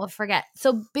year. Everyone will forget.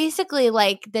 So basically,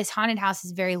 like, this haunted house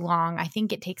is very long. I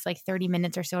think it takes like 30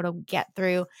 minutes or so to get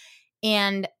through.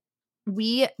 And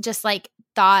we just like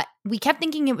thought, we kept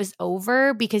thinking it was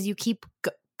over because you keep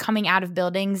coming out of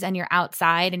buildings and you're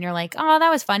outside and you're like, oh,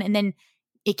 that was fun. And then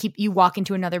you walk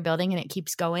into another building and it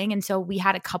keeps going. And so we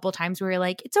had a couple times where we were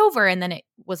like, it's over. And then it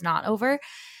was not over.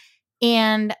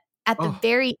 And at the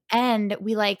very end,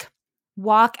 we like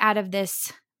walk out of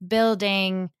this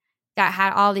building that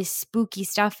had all this spooky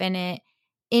stuff in it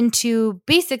into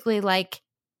basically like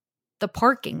the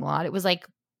parking lot. It was like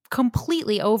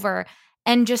completely over,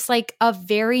 and just like a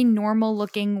very normal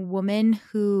looking woman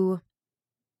who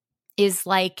is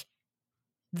like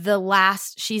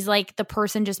she's like the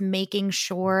person just making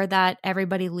sure that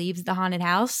everybody leaves the haunted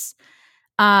house,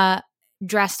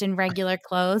 dressed in regular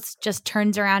clothes, just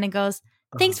turns around and goes,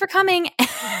 thanks for coming.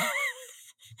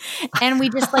 And we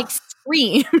just like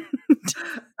screamed.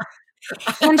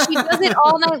 And she does it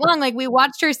all night long. Like, we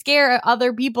watched her scare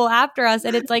other people after us,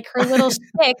 and it's like her little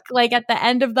shtick. Like, at the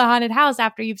end of the haunted house,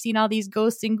 after you've seen all these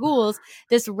ghosts and ghouls,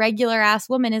 this regular ass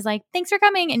woman is like, thanks for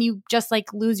coming. And you just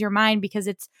like lose your mind because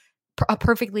it's a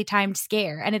perfectly timed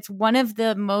scare. And it's one of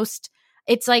the most,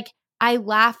 it's like, I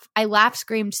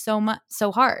screamed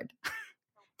so hard.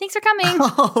 Thanks for coming.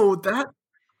 Oh,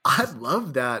 I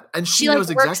love that. And she like knows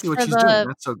exactly what she's doing.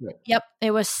 That's so great. Yep.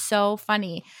 It was so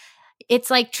funny. It's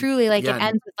like truly like Yeah. it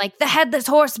ends with like the headless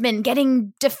horseman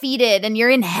getting defeated and you're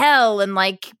in hell. And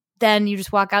like then you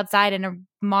just walk outside and a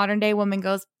modern day woman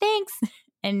goes, thanks.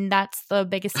 And that's the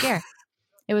biggest scare.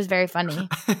 It was very funny.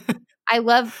 I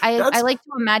like to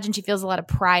imagine she feels a lot of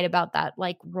pride about that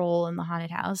like role in the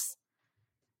haunted house.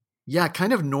 Yeah,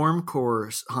 kind of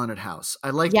normcore haunted house.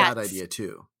 I like that idea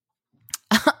too.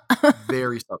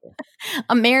 Very subtle.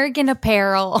 American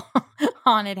Apparel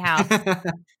haunted house.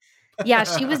 Yeah,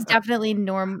 she was definitely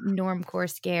normcore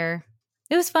scare.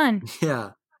 It was fun.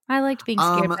 Yeah. I liked being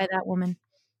scared by that woman.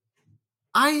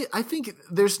 I think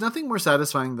there's nothing more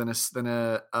satisfying than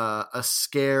a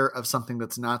scare of something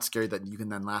that's not scary that you can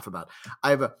then laugh about.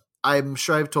 I'm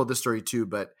sure I've told this story too,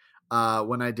 but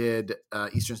when I did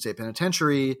Eastern State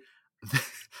Penitentiary,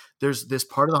 there's this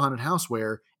part of the haunted house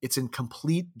where it's in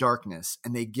complete darkness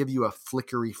and they give you a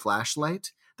flickery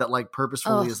flashlight that like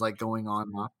purposefully is like going on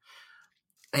and off.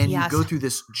 And you go through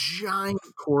this giant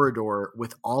corridor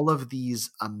with all of these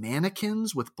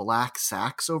mannequins with black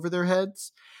sacks over their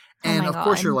heads. And of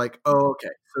course you're like, oh, okay.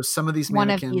 So some of these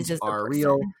mannequins are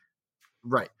real.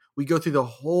 Right. We go through the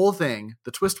whole thing.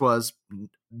 The twist was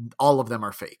all of them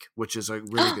are fake, which is a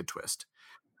really good twist.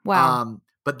 Wow.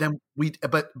 But then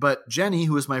but Jenny,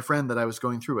 who was my friend that I was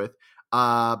going through with,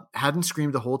 hadn't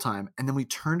screamed the whole time. And then we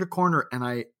turned a corner and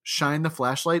I shined the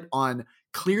flashlight on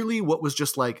clearly what was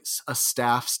just like a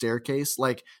staff staircase,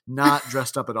 like not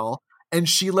dressed up at all. And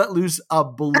she let loose a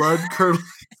blood curdling.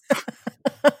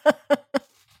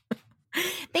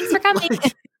 Thanks for coming.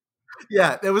 Like,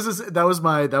 yeah, that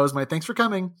was my thanks for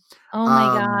coming. Oh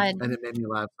my God. And it made me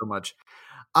laugh so much.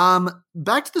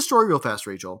 Back to the story real fast,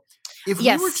 Rachel. If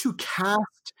we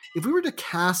were to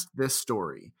cast this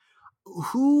story,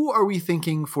 who are we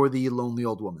thinking for the lonely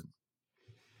old woman?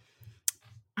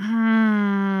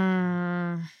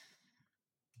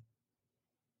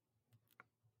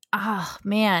 Oh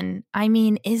man. I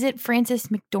mean, is it Frances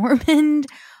McDormand?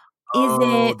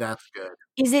 That's good.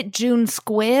 Is it June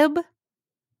Squibb?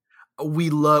 We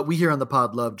here on the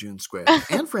pod love June Squibb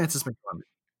and Frances McDormand.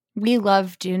 We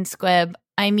love June Squibb.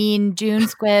 I mean, June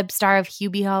Squibb, star of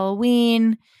Hubie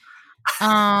Halloween.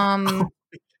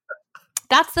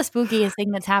 That's the spookiest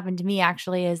thing that's happened to me,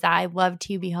 actually, is that I loved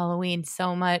Hubie Halloween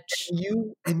so much.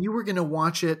 And you were going to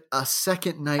watch it a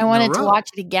second night. I wanted to watch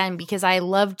it again because I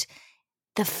loved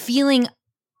the feeling.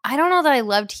 I don't know that I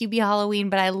loved Hubie Halloween,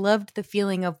 but I loved the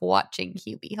feeling of watching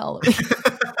Hubie Halloween.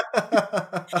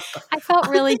 I felt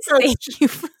really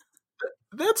safe.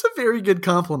 That's a very good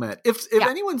compliment. If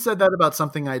anyone said that about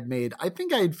something I'd made, I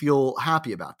think I'd feel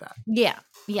happy about that. Yeah,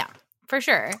 for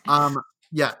sure.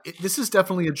 This is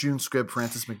definitely a June Squibb,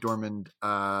 Frances McDormand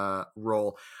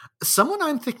role. Someone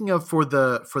I'm thinking of for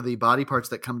the body parts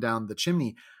that come down the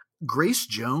chimney, Grace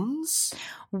Jones.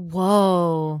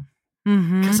 Whoa.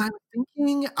 Because I'm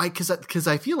thinking, because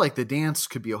I feel like the dance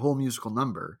could be a whole musical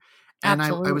number, and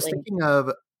I was thinking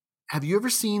of. Have you ever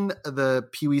seen the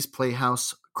Pee-wee's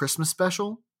Playhouse Christmas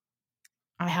special?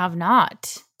 I have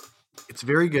not. It's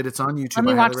very good. It's on YouTube. Let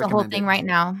me watch the whole thing right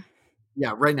now.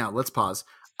 Yeah, right now. Let's pause.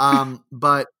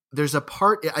 But there's a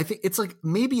part, I think it's like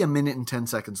maybe a minute and 10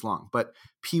 seconds long, but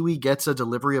Pee-wee gets a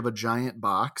delivery of a giant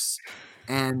box,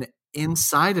 and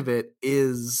inside of it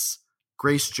is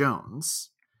Grace Jones.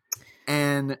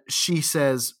 And she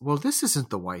says, well, this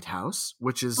isn't the White House,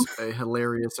 which is a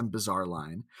hilarious and bizarre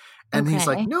line. And he's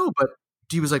like, no, but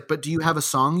he was like, but do you have a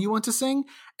song you want to sing?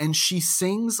 And she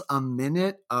sings a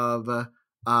minute of The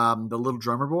Little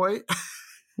Drummer Boy.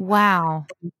 Wow.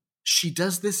 She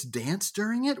does this dance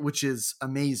during it, which is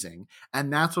amazing.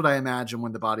 And that's what I imagine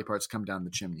when the body parts come down the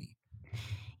chimney.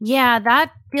 Yeah,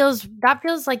 that feels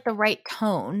like the right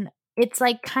tone. It's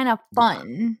like kind of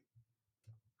fun.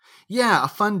 Yeah, a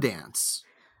fun dance.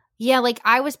 Yeah, like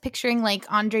I was picturing like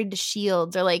Andre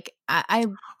DeShields, or like I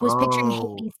was picturing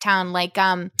Hadestown,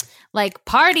 like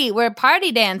party, we're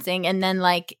party dancing, and then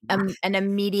like an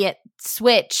immediate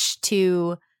switch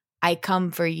to I Come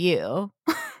For You.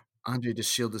 Andre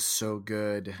DeShields is so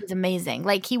good. He's amazing.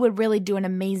 Like he would really do an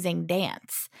amazing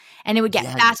dance, and it would get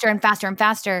faster and faster and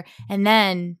faster. And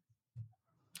then,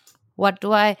 who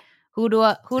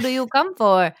do you come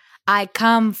for? I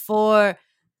come for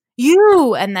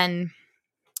you. And then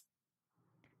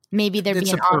maybe there'd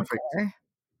be an encore.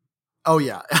 Oh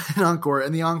yeah, an encore,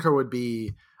 and the encore would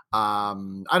be I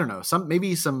don't know,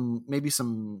 maybe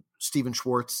some Stephen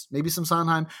Schwartz, maybe some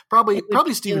Sondheim, probably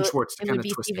Stephen Schwartz to kind of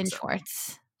twist Stephen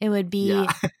Schwartz. It would be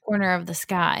Corner of the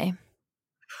Sky.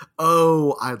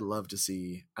 Oh, I'd love to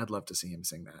see him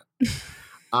sing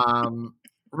that.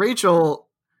 Rachel,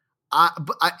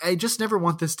 I just never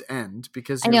want this to end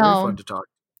because I you're very know. fun to talk.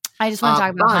 I just want to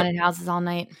talk about haunted houses all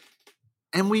night.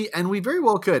 And we very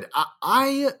well could.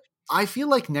 I feel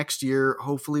like next year,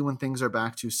 hopefully when things are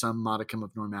back to some modicum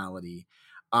of normality,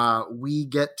 we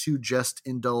get to just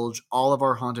indulge all of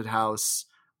our haunted house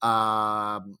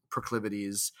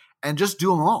proclivities and just do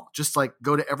them all. Just like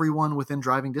go to everyone within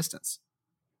driving distance.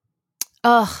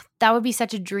 Oh, that would be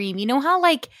such a dream. You know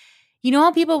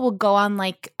how people will go on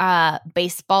like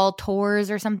baseball tours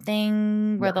or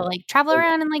something where they'll like travel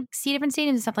around and like see different stadiums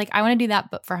and stuff. Like I want to do that,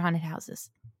 but for haunted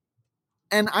houses.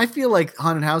 And I feel like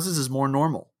haunted houses is more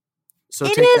normal. So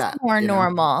it take is that, more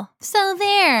normal. So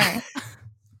there,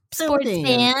 sports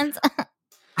fans.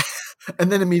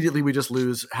 And then immediately we just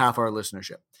lose half our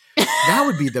listenership. That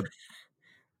would be the.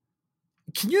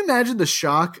 Can you imagine the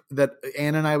shock that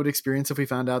Anna and I would experience if we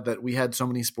found out that we had so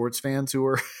many sports fans who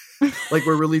were like,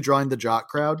 we're really drawing the jock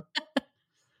crowd?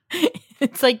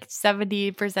 It's like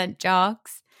 70%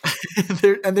 jocks.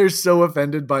 And they're so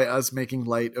offended by us making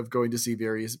light of going to see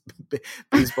various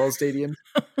baseball stadiums.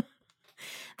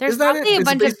 There's probably a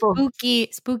bunch of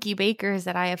spooky bakers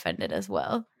that I offended as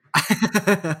well.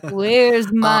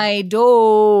 Where's my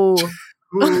dough?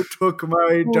 Who took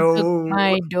my dough? Who took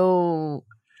my dough?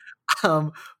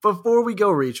 Before we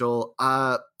go, Rachel,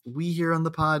 we here on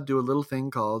the pod do a little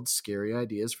thing called Scary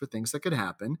Ideas for Things That Could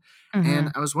Happen. Mm-hmm.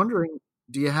 And I was wondering,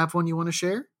 do you have one you want to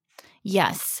share?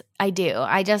 Yes, I do.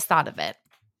 I just thought of it.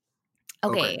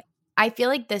 Okay. I feel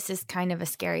like this is kind of a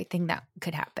scary thing that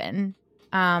could happen.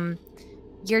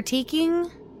 You're taking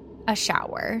a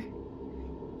shower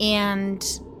and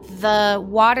the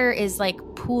water is like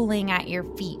pooling at your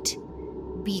feet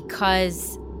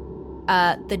because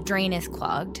the drain is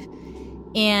clogged.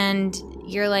 And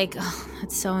you're like, oh,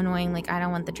 that's so annoying. Like, I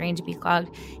don't want the drain to be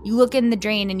clogged. You look in the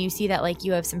drain and you see that like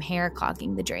you have some hair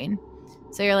clogging the drain.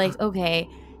 So you're like, okay.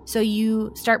 So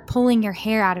you start pulling your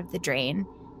hair out of the drain,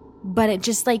 but it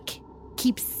just like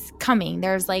keeps coming.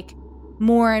 There's like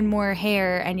more and more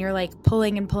hair and you're like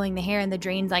pulling and pulling the hair and the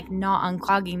drain's like not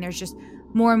unclogging. There's just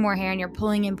more and more hair and you're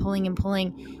pulling and pulling and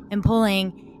pulling and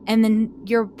pulling. And then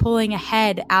you're pulling a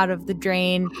head out of the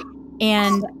drain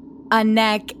and a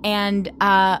neck and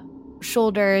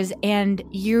shoulders, and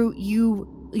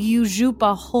you zoop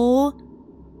a whole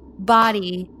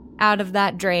body out of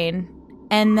that drain,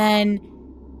 and then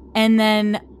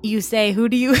you say, who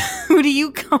do you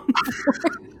come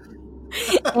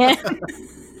for?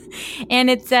 and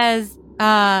it says,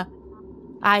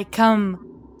 I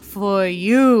come for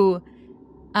you,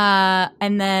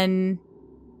 and then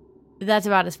that's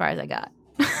about as far as I got.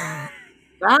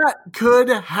 That could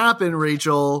happen,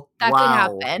 Rachel. That could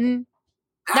happen.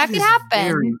 That could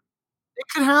happen. It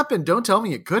could happen. Don't tell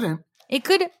me it couldn't. It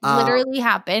could literally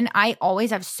happen. I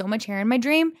always have so much hair in my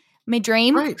dream.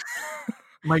 Right.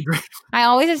 My dream. I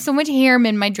always have so much hair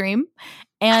in my dream.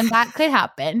 And that could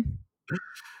happen.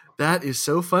 That is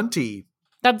so funty.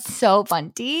 That's so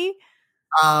funty.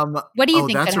 What do you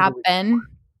think could happen?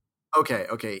 Okay.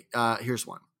 Here's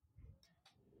one.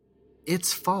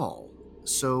 It's fall.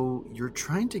 So you're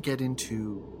trying to get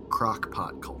into crock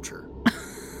pot culture.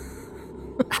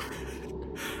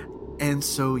 And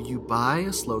so you buy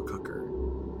a slow cooker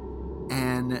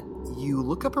and you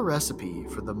look up a recipe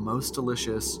for the most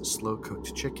delicious slow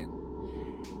cooked chicken.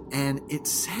 And it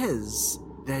says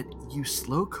that you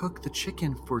slow cook the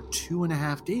chicken for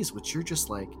 2.5 days, which you're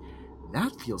just like,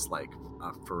 that feels like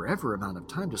a forever amount of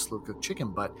time to slow cook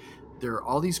chicken. But there are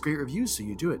all these great reviews, so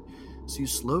you do it. So you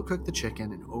slow cook the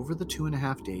chicken, and over the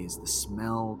 2.5 days, the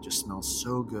smell just smells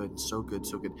so good, so good,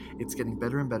 so good. It's getting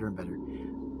better and better and better.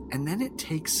 And then it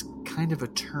takes kind of a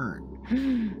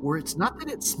turn where it's not that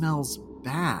it smells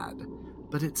bad,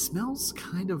 but it smells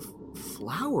kind of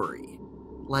flowery,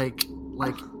 like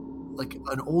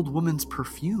an old woman's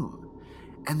perfume.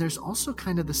 And there's also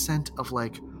kind of the scent of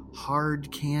like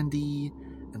hard candy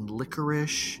and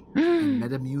licorice and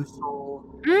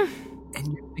Metamucil.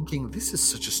 And you're thinking, this is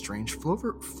such a strange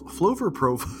flavor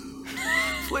profile.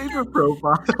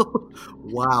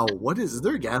 Wow, is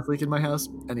there a gas leak in my house?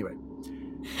 Anyway,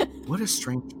 what a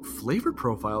strange flavor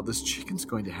profile this chicken's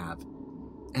going to have.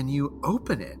 And you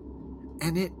open it,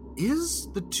 and it is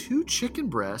the 2 chicken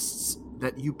breasts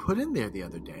that you put in there the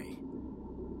other day.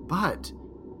 But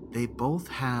they both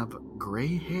have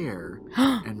gray hair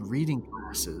and reading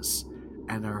glasses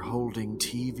and are holding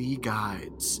TV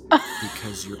guides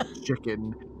because your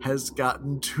chicken has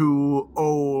gotten too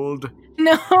old.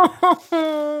 No.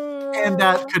 And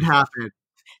that could happen.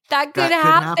 That could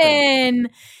happen.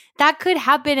 That could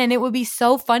happen, and it would be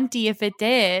so funty if it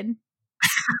did.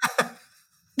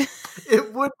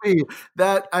 It would be.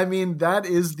 That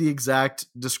is the exact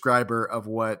describer of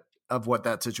what of what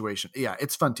that situation. Yeah,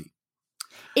 it's funty.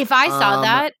 If I saw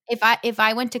that, if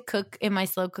I went to cook in my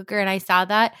slow cooker and I saw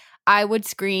that, I would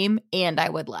scream and I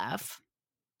would laugh.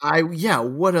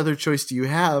 What other choice do you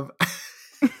have?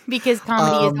 Because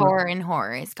comedy is horror and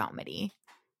horror is comedy.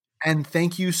 And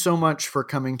thank you so much for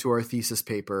coming to our thesis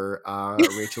paper.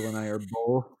 Rachel and I are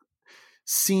both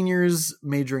seniors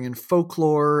majoring in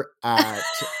folklore at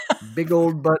Big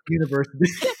Old Butt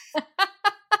University.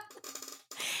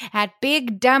 At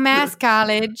Big Dumbass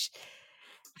College.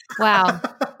 Wow.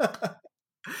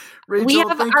 Rachel,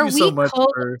 thank you so much.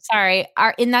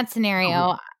 In that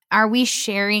scenario, are we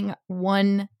sharing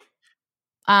one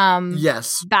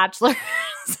yes, bachelor?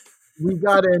 We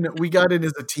got in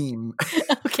as a team.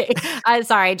 Okay.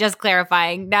 Sorry, just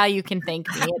clarifying. Now you can thank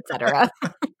me, etc.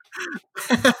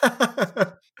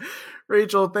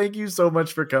 Rachel, thank you so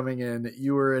much for coming in.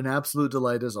 You were an absolute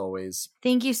delight as always.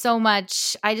 Thank you so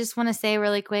much. I just want to say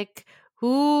really quick,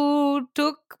 who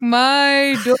took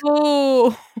my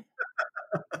dough?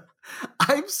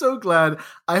 I'm so glad.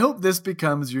 I hope this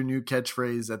becomes your new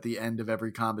catchphrase at the end of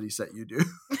every comedy set you do.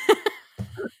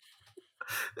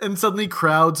 And suddenly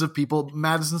crowds of people,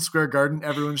 Madison Square Garden,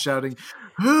 everyone shouting,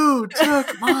 "Who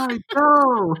took my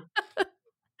dough?"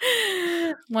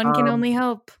 One can only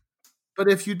hope. But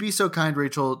if you'd be so kind,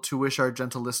 Rachel, to wish our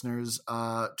gentle listeners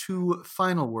 2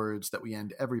 final words that we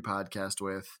end every podcast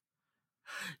with.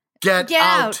 Get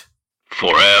out!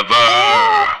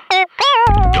 Forever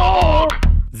Dog.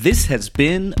 This has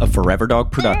been a Forever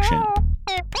Dog production.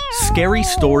 Scary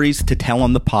Stories to Tell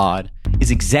on the Pod is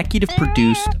executive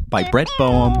produced by Brett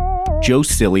Boehm, Joe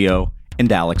Cilio, and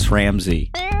Alex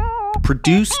Ramsey.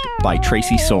 Produced by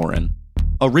Tracy Soren.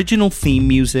 Original theme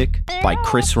music by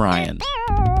Chris Ryan.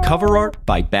 Cover art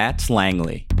by Bats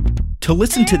Langley. To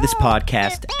listen to this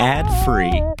podcast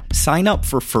ad-free, sign up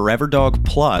for Forever Dog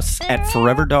Plus at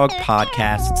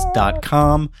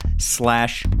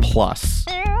foreverdogpodcasts.com/plus.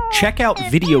 Check out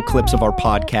video clips of our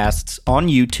podcasts on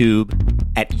YouTube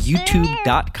at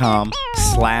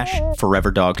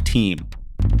youtube.com/foreverdogteam.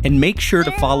 And make sure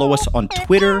to follow us on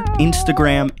Twitter,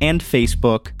 Instagram, and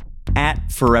Facebook at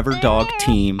Forever Dog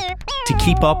Team to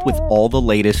keep up with all the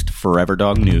latest Forever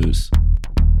Dog news.